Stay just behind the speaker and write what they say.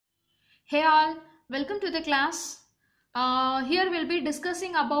Hey all, welcome to the class. Here we'll be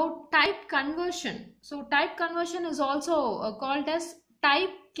discussing about type conversion. So type conversion is also called as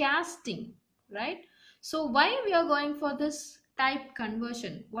typecasting, right? So why we are going for this type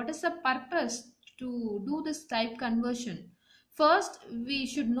conversion? What is the purpose to do this type conversion? First, we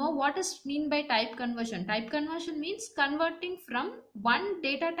should know what is mean by type conversion. Type conversion means converting from one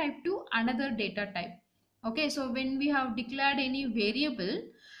data type to another data type. Okay, so when we have declared any variable,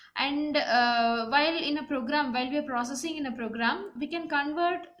 and while we are processing in a program, we can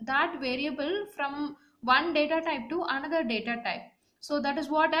convert that variable from one data type to another data type. So that is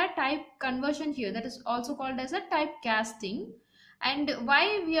what a type conversion here, that is also called as a typecasting. And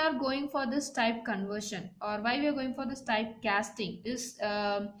why we are going for this type conversion, or why we are going for this typecasting is,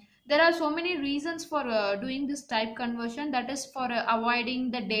 there are so many reasons for doing this type conversion. That is for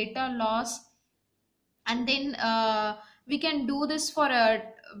avoiding the data loss. And then we can do this for a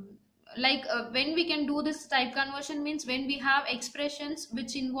when we can do this type conversion means when we have expressions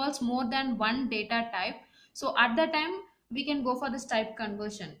which involves more than one data type. So at that time we can go for this type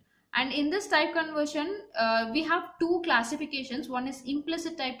conversion. And in this type conversion, we have two classifications. One is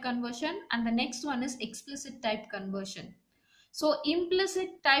implicit type conversion and the next one is explicit type conversion. So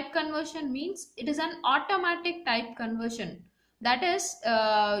implicit type conversion means it is an automatic type conversion. That is,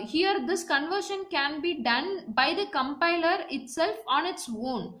 here this conversion can be done by the compiler itself on its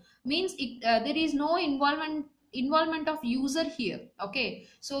own. Means there is no involvement of user here. Okay,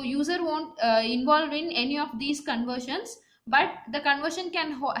 so user won't involve in any of these conversions, but the conversion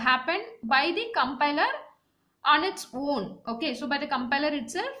can happen by the compiler on its own. Okay, so by the compiler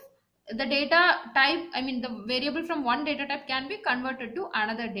itself, the data type, the variable from one data type can be converted to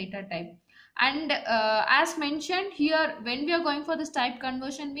another data type. And as mentioned here, when we are going for this type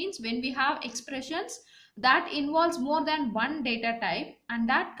conversion means when we have expressions that involves more than one data type, and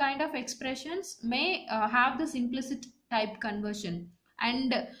that kind of expressions may have this implicit type conversion.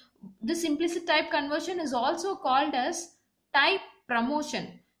 And this implicit type conversion is also called as type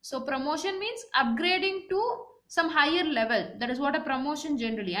promotion. So promotion means upgrading to some higher level. That is what a promotion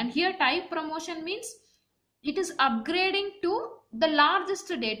generally. And here type promotion means it is upgrading to the largest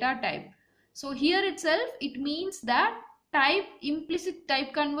data type. So here itself it means that implicit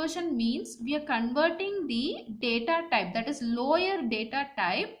type conversion means we are converting the data type, that is lower data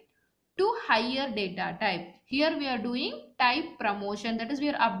type, to higher data type. Here we are doing type promotion, that is we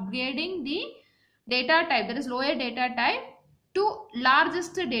are upgrading the data type, that is lower data type, to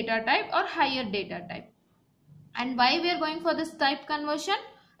largest data type or higher data type. And why we are going for this type conversion?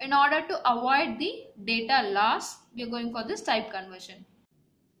 In order to avoid the data loss, we are going for this type conversion.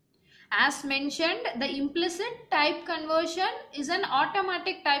 As mentioned, the implicit type conversion is an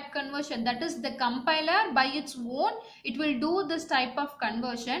automatic type conversion. That is, the compiler by its own, it will do this type of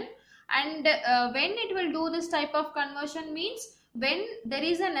conversion. And when it will do this type of conversion means when there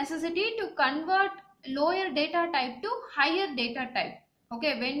is a necessity to convert lower data type to higher data type.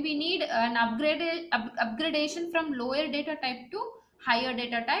 Okay, when we need an upgradation from lower data type to higher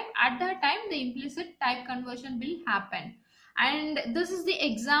data type, at that time the implicit type conversion will happen. And this is the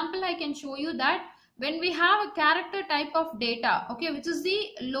example I can show you, that when we have a character type of data, okay, which is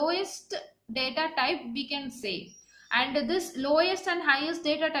the lowest data type we can say, and this lowest and highest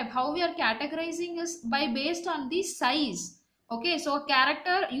data type, how we are categorizing is by based on the size. Okay, so a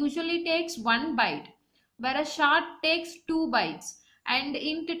character usually takes 1 byte, whereas short takes 2 bytes, and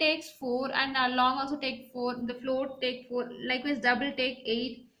int takes 4, and long also take 4, the float take 4, likewise double take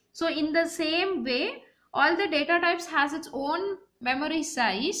 8. So in the same way, all the data types has its own memory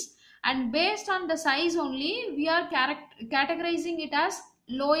size, and based on the size only we are categorizing it as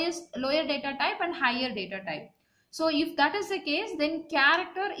lower data type and higher data type. So if that is the case, then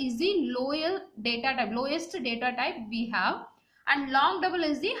character is the lower data type, lowest data type we have, and long double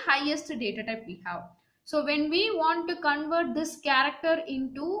is the highest data type we have. So when we want to convert this character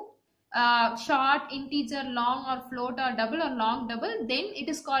into short, integer, long, or float, or double, or long double, then it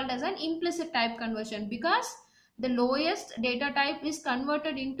is called as an implicit type conversion, because the lowest data type is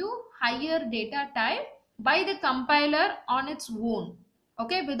converted into higher data type by the compiler on its own.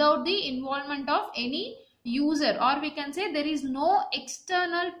 Okay, without the involvement of any user, or we can say there is no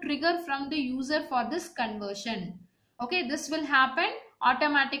external trigger from the user for this conversion. Okay, this will happen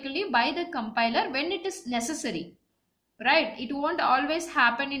automatically by the compiler when it is necessary, right? It won't always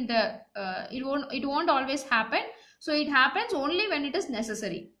happen in the it won't always happen. So it happens only when it is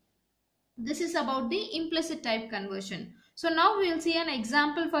necessary. This is about the implicit type conversion. So now we will see an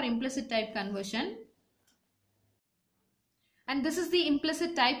example for implicit type conversion. And this is the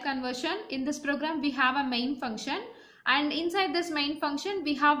implicit type conversion. In this program we have a main function, And inside this main function,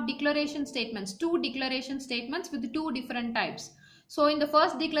 we have declaration statements, two declaration statements with two different types. So in the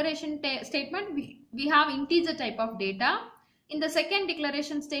first declaration statement, we have integer type of data. In the second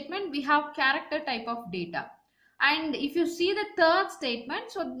declaration statement, we have character type of data. And if you see the third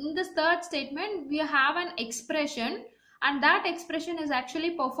statement, so in this third statement, we have an expression, and that expression is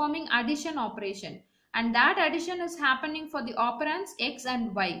actually performing addition operation. And that addition is happening for the operands x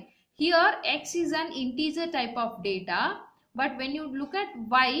and y. Here x is an integer type of data, but when you look at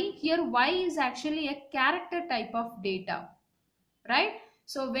y, here y is actually a character type of data, right?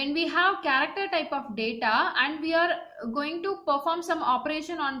 So when we have character type of data and we are going to perform some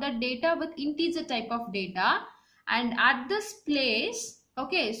operation on the data with integer type of data, and at this place,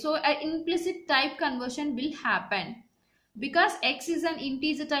 okay, so an implicit type conversion will happen, because x is an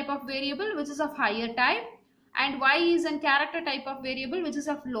integer type of variable which is of higher type, and y is a character type of variable which is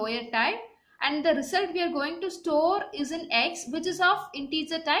of lower type, and the result we are going to store is in x which is of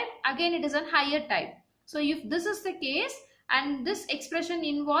integer type, again it is a higher type. So if this is the case and this expression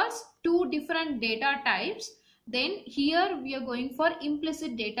involves two different data types, then here we are going for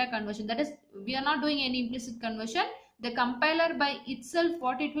implicit data conversion. That is, we are not doing any implicit conversion. The compiler by itself,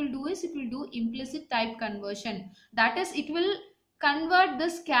 what it will do is it will do implicit type conversion. That is, it will convert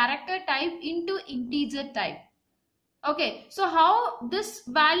this character type into integer type. Okay, so how this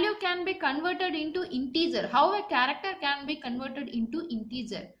value can be converted into integer, how a character can be converted into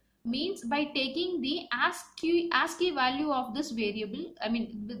integer, means by taking the ASCII value of this variable, I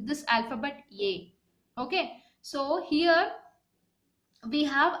mean this alphabet A. Okay, so here we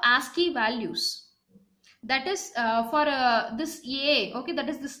have ASCII values. That is for this A, okay, that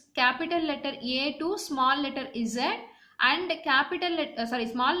is this capital letter A to small letter Z, and capital letter,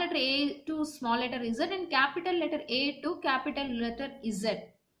 small letter A to small letter Z, and capital letter A to capital letter Z.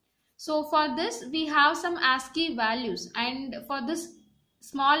 So for this we have some ASCII values, and for this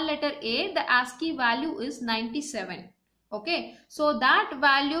small letter A, the ASCII value is 97. Okay, so that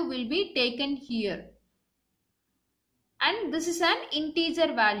value will be taken here, and this is an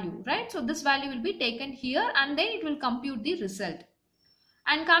integer value, right? So this value will be taken here, and then it will compute the result.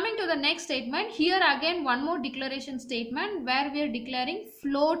 And coming to the next statement, here again one more declaration statement where we are declaring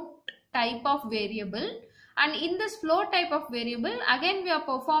float type of variable, and in this float type of variable again we are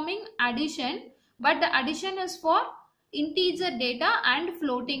performing addition, but the addition is for integer data and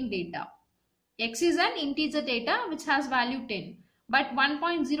floating data. X is an integer data which has value 10, but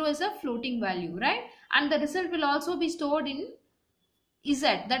 1.0 is a floating value, right? And the result will also be stored in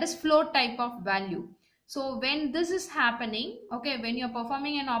Z, that is float type of value. So when this is happening, okay, when you are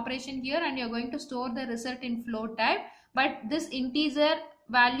performing an operation here and you are going to store the result in float type, but this integer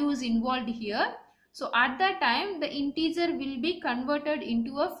value is involved here. So at that time the integer will be converted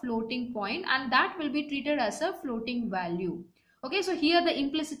into a floating point, and that will be treated as a floating value. Okay, so here the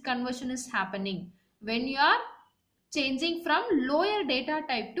implicit conversion is happening when you are changing from lower data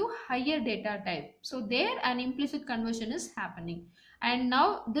type to higher data type. So there an implicit conversion is happening. And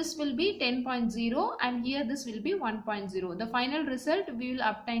now this will be 10.0 and here this will be 1.0. The final result we will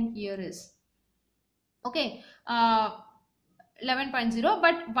obtain here is, okay, 11.0.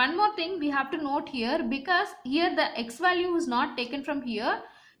 But one more thing we have to note here, because here the x value is not taken from here.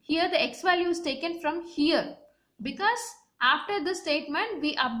 Here the x value is taken from here, because after this statement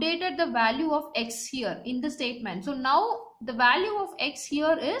we updated the value of x here in the statement. So now the value of x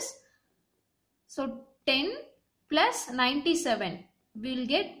here is, so 10 plus 97 will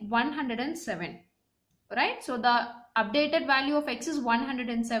get 107, right? So the updated value of x is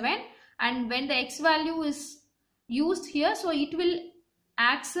 107, and when the x value is used here, so it will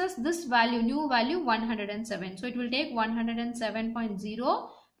access this value, new value 107. So it will take 107.0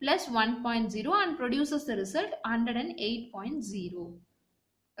 plus 1.0 and produces the result 108.0,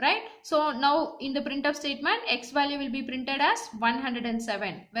 right? So now in the printf statement, x value will be printed as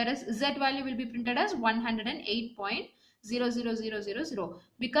 107, whereas z value will be printed as 108.00000,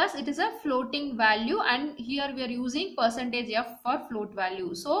 because it is a floating value, and here we are using percentage f for float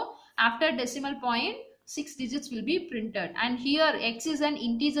value. So after decimal point 6 digits will be printed, and here x is an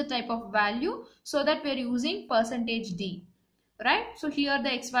integer type of value, so that we are using percentage d, right? So here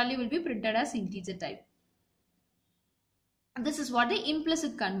the x value will be printed as integer type. This is what the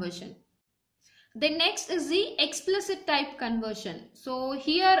implicit conversion. The next is the explicit type conversion. So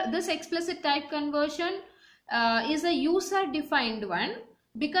here this explicit type conversion is a user defined one,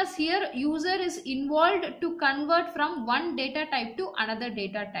 because here user is involved to convert from one data type to another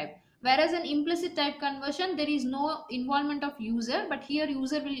data type. Whereas in implicit type conversion there is no involvement of user, but here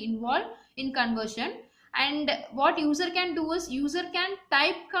user will involve in conversion. And what user can do is user can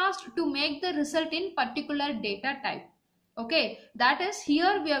typecast to make the result in particular data type. Okay, that is,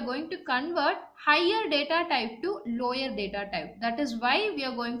 here we are going to convert higher data type to lower data type. That is why we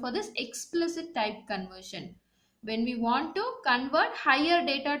are going for this explicit type conversion. When we want to convert higher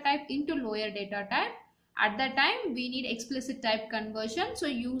data type into lower data type, at that time we need explicit type conversion. So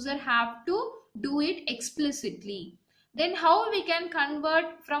user have to do it explicitly. Then how we can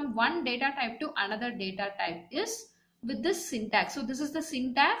convert from one data type to another data type is with this syntax. So this is the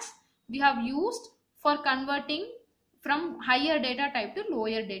syntax we have used for converting from higher data type to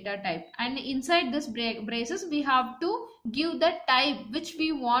lower data type, and inside this braces we have to give the type which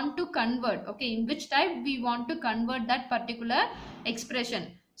we want to convert. Okay, in which type we want to convert that particular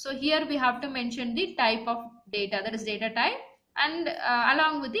expression. So here we have to mention the type of data, that is data type, and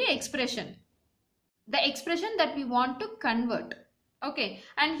along with the expression that we want to convert. Okay,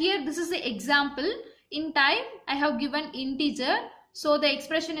 and here this is the example. In type I have given integer, so the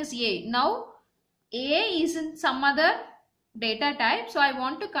expression is a. Now a is in some other data type, so I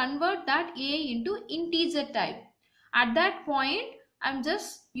want to convert that a into integer type. At that point I'm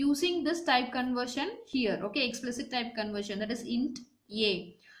just using this type conversion here. Okay, explicit type conversion, that is int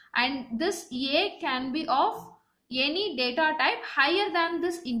a, and this a can be of any data type higher than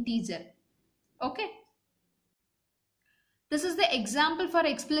this integer. Okay, this is the example for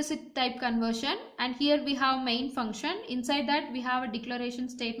explicit type conversion, and here we have main function. Inside that we have a declaration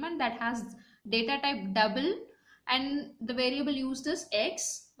statement that has data type double, and the variable used is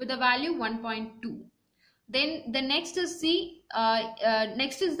x with the value 1.2. Then the next is the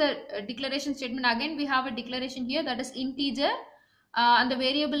declaration statement. Again we have a declaration here, that is integer, and the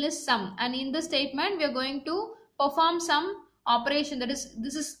variable is sum, and in the statement we are going to perform some operation, that is,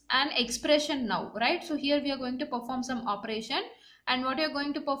 this is an expression now, right? So here we are going to perform some operation, and what you are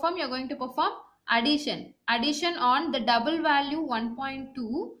going to perform, you are going to perform addition on the double value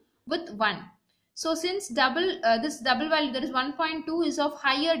 1.2 with 1. So since this double value, that is 1.2, is of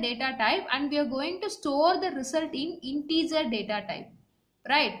higher data type, and we are going to store the result in integer data type,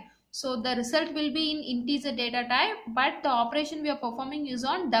 right? So the result will be in integer data type, but the operation we are performing is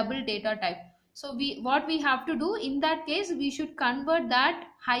on double data type. So what we have to do in that case, we should convert that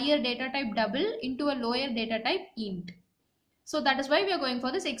higher data type double into a lower data type int. So that is why we are going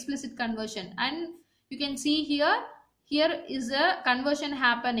for this explicit conversion, and you can see here is a conversion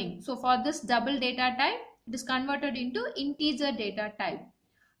happening. So for this double data type, it is converted into integer data type.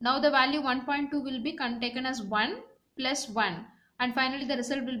 Now the value 1.2 will be taken as 1 plus 1, and finally the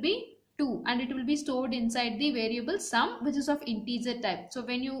result will be 2, and it will be stored inside the variable sum, which is of integer type. So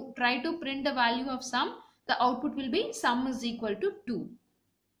when you try to print the value of sum, the output will be sum is equal to 2,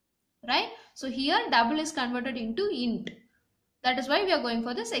 right? So here double is converted into int. That is why we are going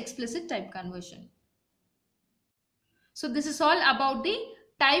for this explicit type conversion. So this is all about the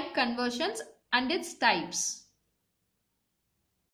type conversions and its types.